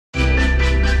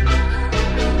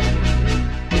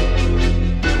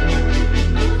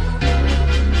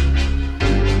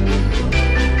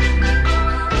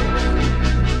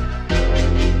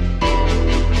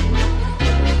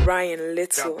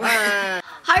So Hi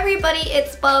everybody,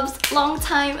 it's Bubs. Long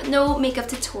time no makeup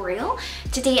tutorial.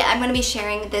 Today I'm going to be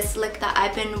sharing this look that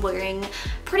I've been wearing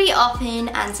pretty often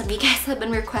and some of you guys have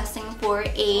been requesting for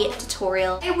a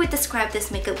tutorial. I would describe this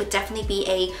makeup would definitely be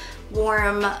a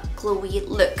warm, glowy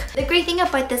look. The great thing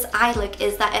about this eye look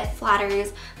is that it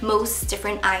flatters most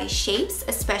different eye shapes,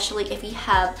 especially if you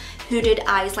have hooded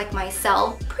eyes like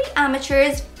myself. Pretty amateur,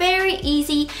 it's very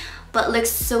easy, but looks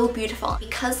so beautiful.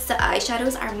 Because the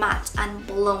eyeshadows are matte and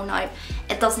blown out,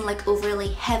 it doesn't look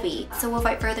overly heavy. So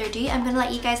without further ado, I'm gonna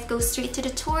let you guys go straight to the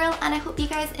tutorial and I hope you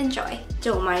guys enjoy.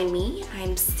 Don't mind me,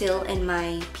 I'm still in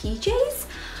my PJs.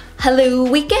 Hello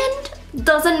weekend,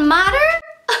 doesn't matter.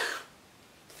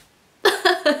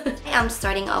 I'm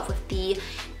starting off with the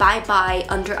Bye Bye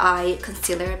Under Eye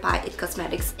Concealer by IT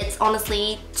Cosmetics. It's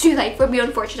honestly too light for me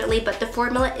unfortunately, but the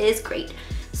formula is great.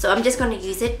 So I'm just going to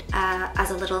use it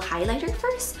as a little highlighter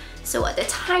first. So the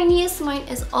tiniest amount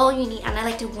is all you need, and I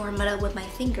like to warm it up with my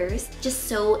fingers just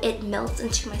so it melts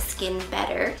into my skin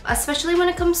better. Especially when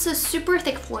it comes to super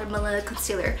thick formula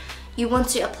concealer, you want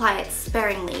to apply it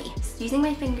sparingly. Just using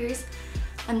my fingers,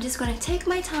 I'm just going to take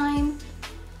my time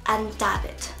and dab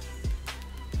it.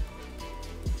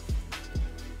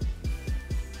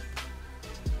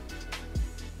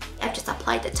 I've just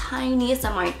applied the tiniest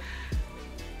amount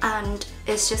and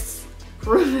it's just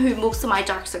removed most of my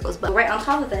dark circles. But right on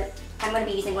top of it, I'm going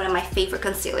to be using one of my favorite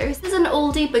concealers. This is an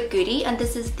oldie but goodie, and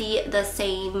this is the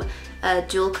SAEM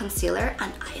dual concealer,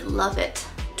 and I love it.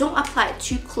 Don't apply it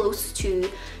too close to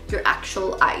your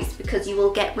actual eyes because you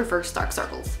will get reverse dark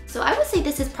circles. So I would say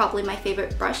this is probably my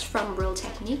favorite brush from Real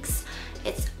Techniques.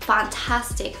 It's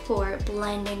fantastic for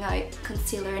blending out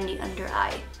concealer in the under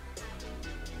eye.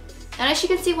 And as you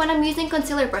can see, when I'm using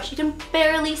concealer brush, you can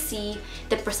barely see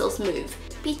the bristles move.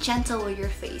 Be gentle with your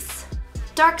face.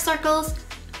 Dark circles,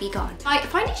 be gone.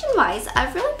 Foundation wise,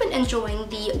 I've really been enjoying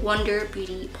the Wonder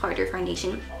Beauty Powder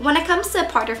Foundation. When it comes to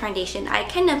powder foundation, I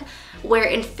kind of wear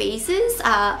in phases.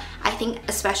 I think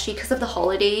especially because of the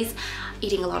holidays,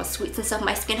 eating a lot of sweets and stuff,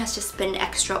 my skin has just been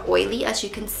extra oily, as you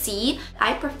can see.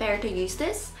 I prefer to use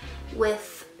this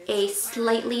with a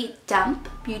slightly damp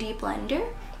beauty blender.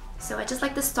 So I just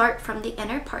like to start from the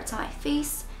inner parts of my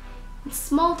face, in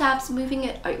small dabs, moving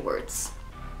it outwards.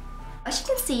 As you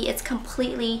can see, it's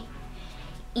completely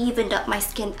evened up my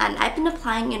skin, and I've been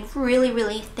applying in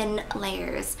really thin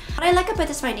layers. What I like about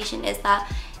this foundation is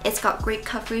that it's got great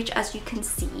coverage, as you can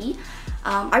see.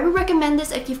 I would recommend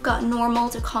this if you've got normal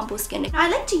to combo skin. I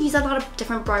like to use a lot of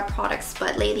different brow products,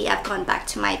 but lately I've gone back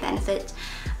to my Benefit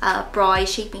brow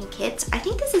shaping kit. I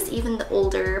think this is even the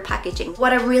older packaging.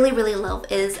 What I really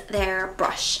love is their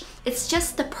brush. It's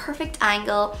just the perfect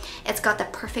angle. It's got the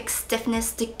perfect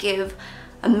stiffness to give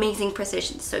amazing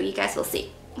precision, so you guys will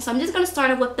see. So I'm just going to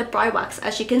start off with the brow wax.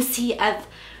 As you can see, I've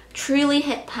truly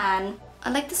hit pan.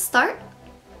 I like to start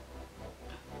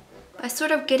by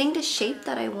sort of getting the shape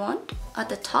that I want at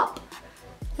the top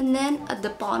and then at the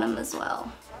bottom as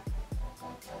well.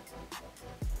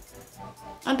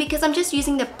 And because I'm just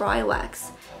using the brow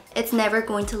wax, it's never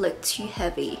going to look too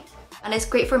heavy. And it's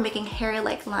great for making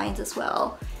hair-like lines as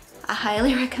well. I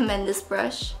highly recommend this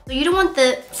brush. So you don't want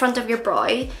the front of your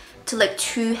brow to look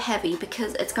too heavy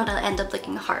because it's gonna end up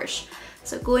looking harsh.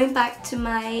 So going back to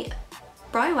my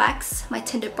brow wax, my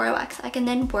tinted brow wax, I can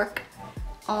then work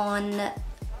on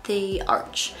the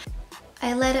arch.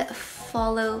 I let it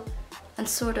follow and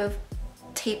sort of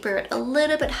taper it a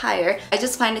little bit higher. I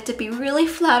just find it to be really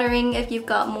flattering if you've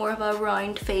got more of a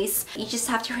round face. You just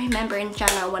have to remember in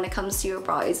general when it comes to your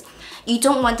brows, you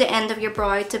don't want the end of your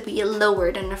brow to be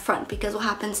lower than the front, because what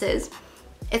happens is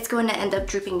it's going to end up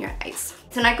drooping your eyes.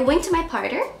 So now going to my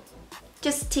powder,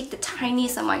 just take the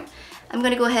tiniest amount. I'm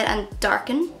going to go ahead and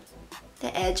darken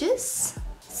the edges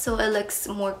so it looks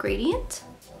more gradient.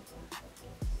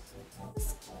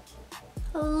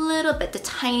 A little bit, the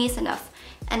tiniest enough.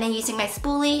 And then using my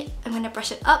spoolie, I'm going to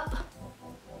brush it up.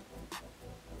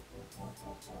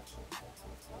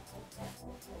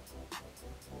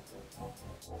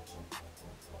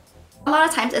 A lot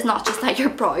of times it's not just that your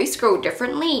brows grow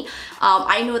differently.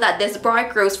 I know that this brow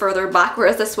grows further back,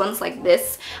 whereas this one's like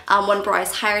this. One brow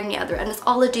is higher than the other, and it's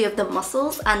all to do with the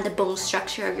muscles and the bone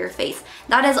structure of your face.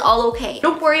 That is all okay.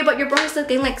 Don't worry about your brows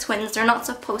looking like twins. They're not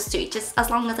supposed to, just as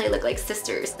long as they look like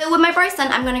sisters. So with my brows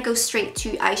done, I'm gonna go straight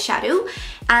to eyeshadow.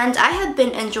 And I have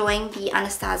been enjoying the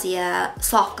Anastasia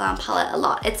Soft Glam palette a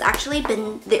lot. It's actually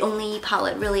been the only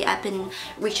palette really I've been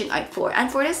reaching out for.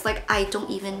 And for this, like, I don't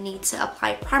even need to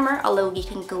apply primer, although you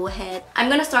can go ahead. I'm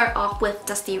gonna start off with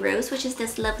Dusty Rose, which is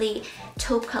this lovely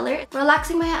taupe color.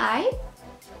 Relaxing my eye.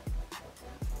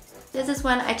 This is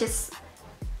when I just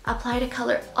apply the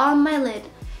color on my lid.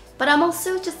 but I'm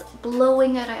also just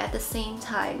blowing it out at the same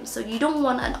time, so you don't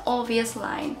want an obvious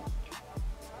line.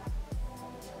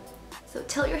 So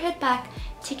tilt your head back,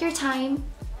 take your time.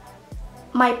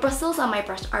 My bristles on my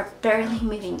brush are barely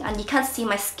moving and you can't see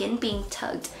my skin being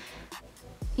tugged.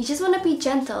 You just want to be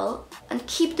gentle and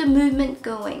keep the movement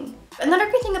going.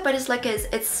 Another great thing about this look is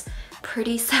it's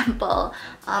pretty simple.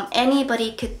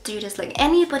 Anybody could do this, like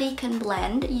anybody can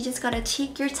blend. You just gotta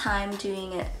take your time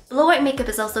doing it. Blowout makeup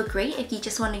is also great if you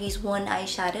just want to use one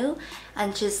eyeshadow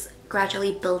and just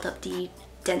gradually build up the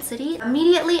density.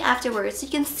 Immediately afterwards, you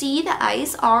can see the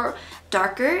eyes are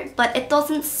darker, but it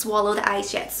doesn't swallow the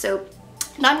eyes yet. So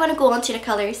now I'm going to go on to the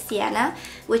color Sienna,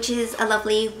 which is a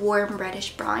lovely warm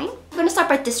reddish brown. I'm going to start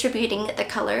by distributing the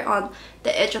color on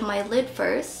the edge of my lid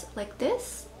first, like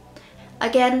this.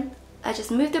 Again, I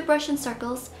just move the brush in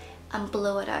circles and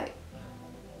blow it out.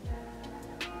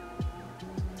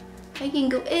 You can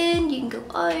go in, you can go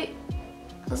out,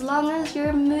 as long as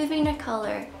you're moving the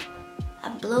color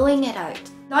and blowing it out.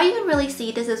 Now you can really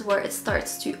see this is where it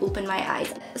starts to open my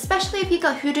eyes, especially if you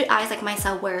got hooded eyes like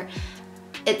myself where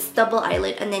it's double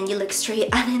eyelid and then you look straight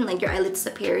and then like your eyelid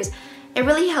disappears. It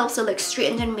really helps to look straight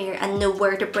in the mirror and know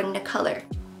where to bring the color.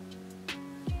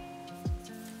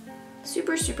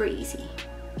 Super easy.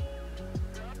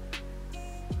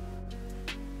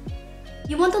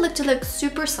 You want the look to look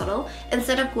super subtle.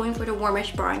 Instead of going for the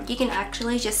warmish brown, you can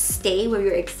actually just stay with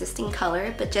your existing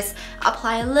color but just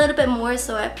apply a little bit more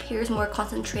so it appears more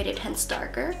concentrated, hence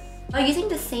darker. While using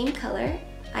the same color,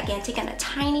 again taking a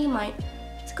tiny amount,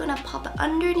 it's gonna pop it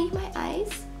underneath my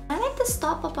eyes. I like to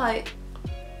stop about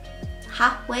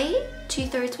halfway,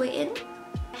 2/3 way in.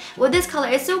 With this color,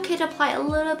 it's okay to apply a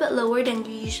little bit lower than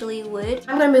you usually would.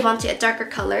 I'm gonna move on to a darker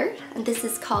color, and this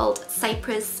is called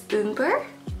Cypress Umber.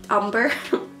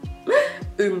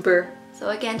 Umber. So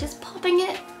again, just popping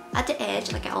it at the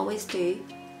edge like I always do,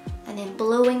 and then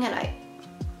blowing it out.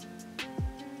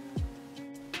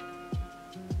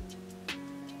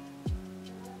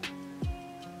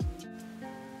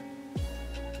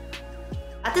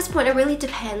 At this point, it really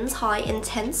depends how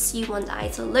intense you want the eye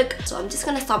to look. So I'm just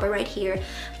gonna stop it right here,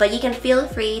 but you can feel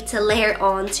free to layer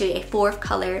on to a fourth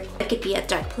color. It could be a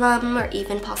dark plum or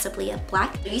even possibly a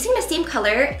black. Using the same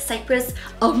color, Cypress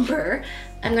Umber,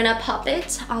 I'm gonna pop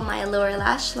it on my lower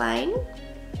lash line.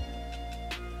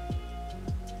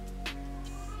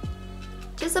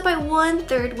 Just about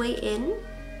 1/3 way in.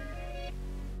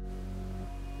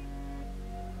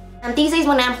 And these days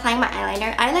when I'm applying my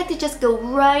eyeliner, I like to just go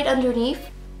right underneath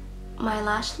my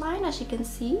lash line, as you can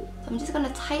see. So I'm just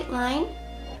gonna tight line.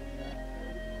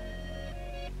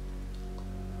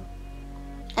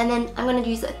 And then I'm gonna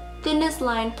use the thinnest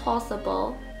line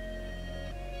possible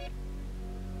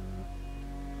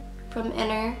from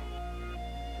inner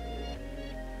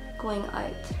going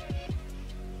out.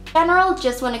 General,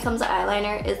 just when it comes to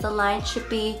eyeliner, is the line should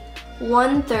be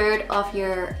 1/3 of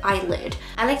your eyelid.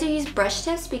 I like to use brush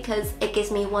tips because it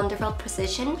gives me wonderful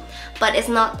precision, but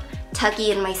it's not tuggy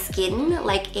in my skin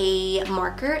like a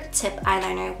marker tip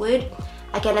eyeliner would.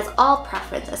 Again, it's all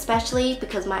preference, especially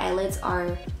because my eyelids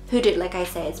are hooded, like I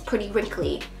said, it's pretty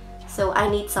wrinkly. So I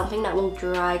need something that won't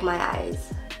drag my eyes.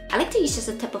 I like to use just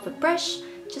the tip of a brush,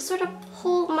 just sort of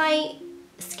hold my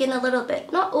skin a little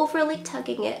bit, not overly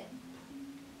tugging it.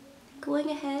 Going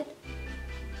ahead,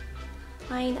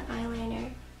 applying the eyeliner.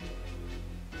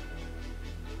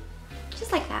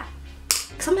 Just like that.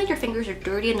 Sometimes your fingers are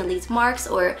dirty and it leaves marks,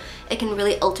 or it can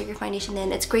really alter your foundation.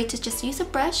 Then it's great to just use a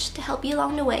brush to help you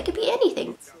along the way. It could be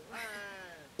anything.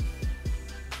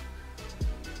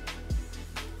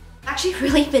 I've actually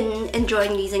really been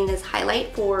enjoying using this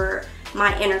highlight for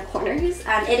my inner corners,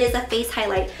 and it is a face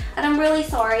highlight, and I'm really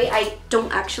sorry I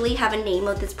don't actually have a name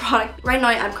of this product. Right now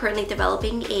I'm currently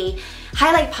developing a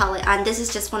highlight palette, and this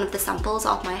is just one of the samples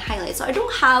of my highlights, so I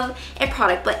don't have a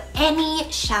product, but any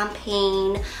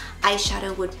champagne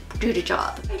eyeshadow would do the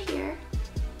job. Right here.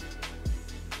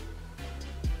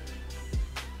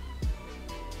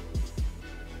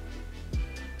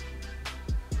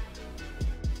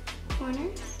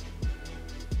 Corners.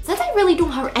 Since I really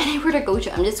don't have anywhere to go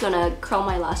to, I'm just gonna curl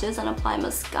my lashes and apply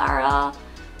mascara.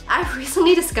 I've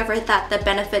recently discovered that the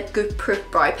Benefit Good Proof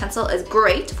Brow Pencil is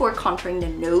great for contouring the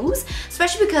nose,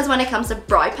 especially because when it comes to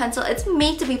brow pencil, it's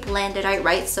made to be blended out,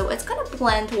 right? So it's gonna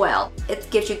blend well. It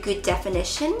gives you good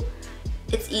definition.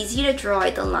 It's easy to draw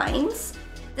out the lines.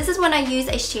 This is when I use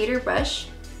a shader brush.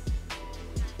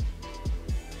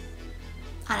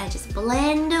 And I just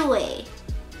blend away.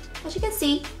 As you can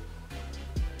see,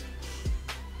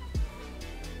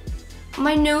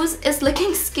 my nose is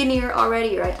looking skinnier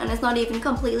already, right? And it's not even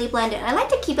completely blended. I like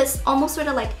to keep it almost sort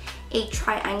of like a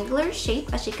triangular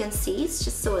shape, as you can see. It's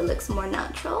just so it looks more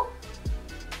natural.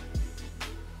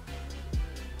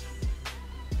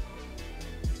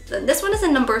 This one is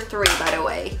a number 3, by the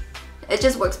way. It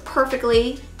just works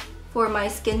perfectly for my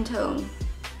skin tone.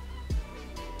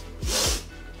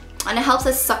 And it helps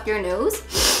us suck your nose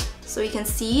so you can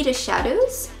see the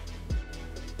shadows.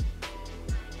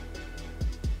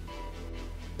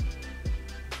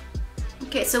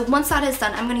 Okay, so once that is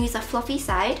done, I'm gonna use a fluffy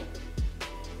side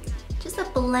just to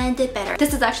blend it better.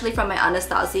 This is actually from my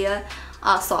Anastasia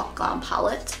Soft Glam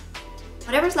palette.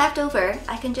 Whatever's left over,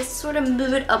 I can just sort of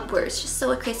move it upwards just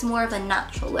so it creates more of a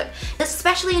natural look.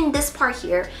 Especially in this part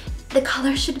here, the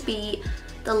color should be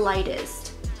the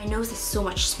lightest. My nose is so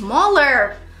much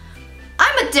smaller.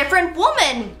 I'm a different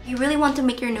woman. You really want to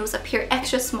make your nose appear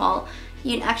extra small.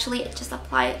 You can actually just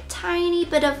apply a tiny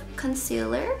bit of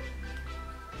concealer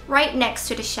right next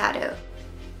to the shadow,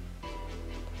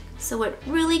 so it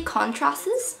really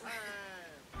contrasts.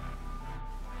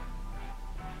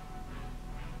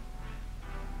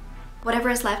 Whatever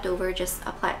is left over, just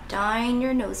apply it down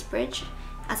your nose bridge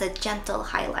as a gentle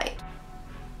highlight.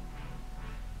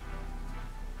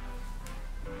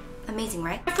 Amazing,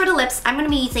 right? For the lips, I'm going to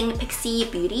be using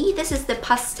PIXI Beauty. This is the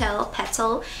Pastel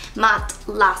Petal Matte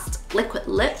Last Liquid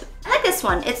Lip. I like this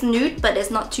one. It's nude, but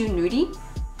it's not too nudie.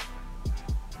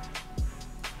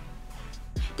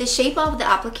 The shape of the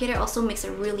applicator also makes it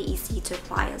really easy to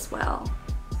apply as well.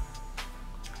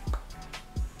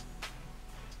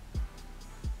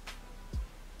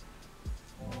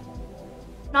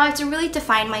 Now to really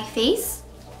define my face,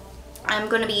 I'm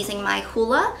going to be using my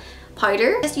Hoola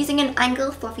powder. Just using an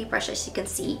angled fluffy brush, as you can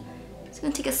see. Just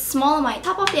going to take a small amount,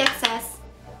 top off the excess.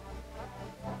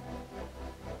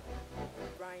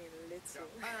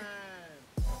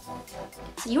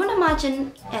 So you want to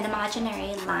imagine an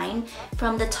imaginary line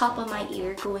from the top of my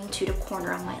ear going to the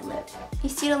corner of my lip. You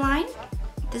see the line?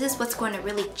 This is what's going to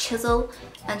really chisel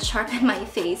and sharpen my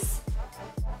face.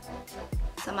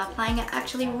 So I'm applying it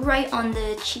actually right on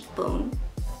the cheekbone.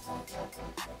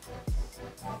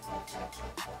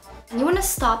 And you want to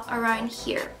stop around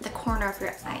here, the corner of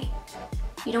your eye.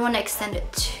 You don't want to extend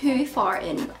it too far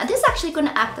in. And this is actually going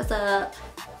to act as a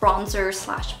bronzer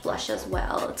slash blush as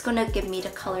well. It's going to give me the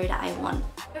color that I want.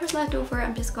 Whatever's left over,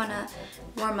 I'm just going to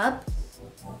warm up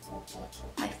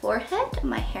my forehead,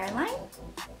 my hairline.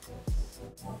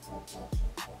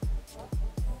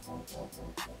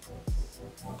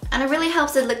 And it really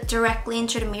helps it look directly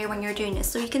into the mirror when you're doing this,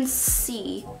 so you can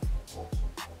see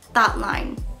that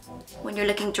line when you're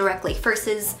looking directly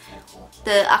versus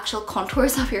the actual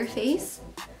contours of your face.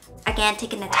 Again,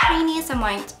 taking the tiniest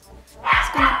amount,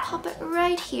 just gonna pop it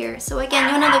right here. So again,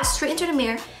 you wanna look straight into the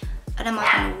mirror and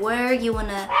imagine where you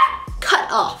wanna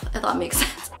cut off, if that makes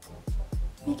sense.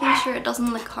 Making sure it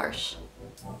doesn't look harsh.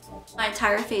 My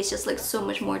entire face just looks so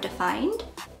much more defined.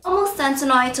 Almost done, so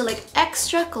now to look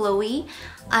extra glowy,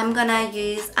 I'm gonna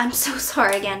use, I'm so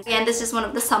sorry again. Again, this is one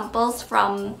of the samples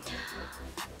from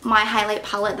my highlight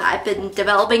palette that I've been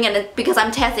developing, and because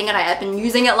I'm testing it, I've been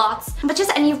using it lots. But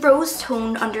just any rose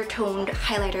toned, undertoned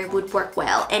highlighter would work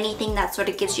well. Anything that sort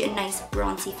of gives you a nice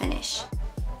bronzy finish.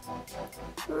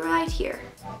 Right here.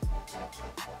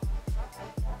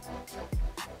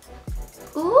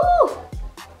 Ooh,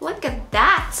 look at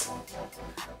that.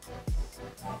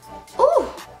 Ooh,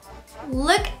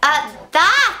 look at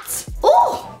that.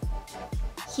 Ooh,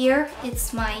 here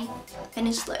it's my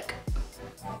finished look.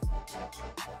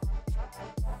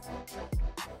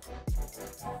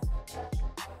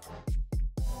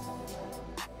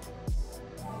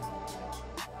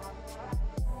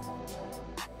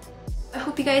 I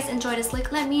hope you guys enjoyed this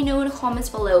look. Let me know in the comments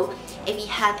below if you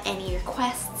have any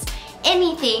requests,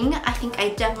 anything. I think I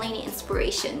definitely need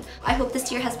inspiration. I hope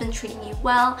this year has been treating you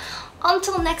well.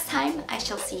 Until next time, I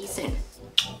shall see you soon.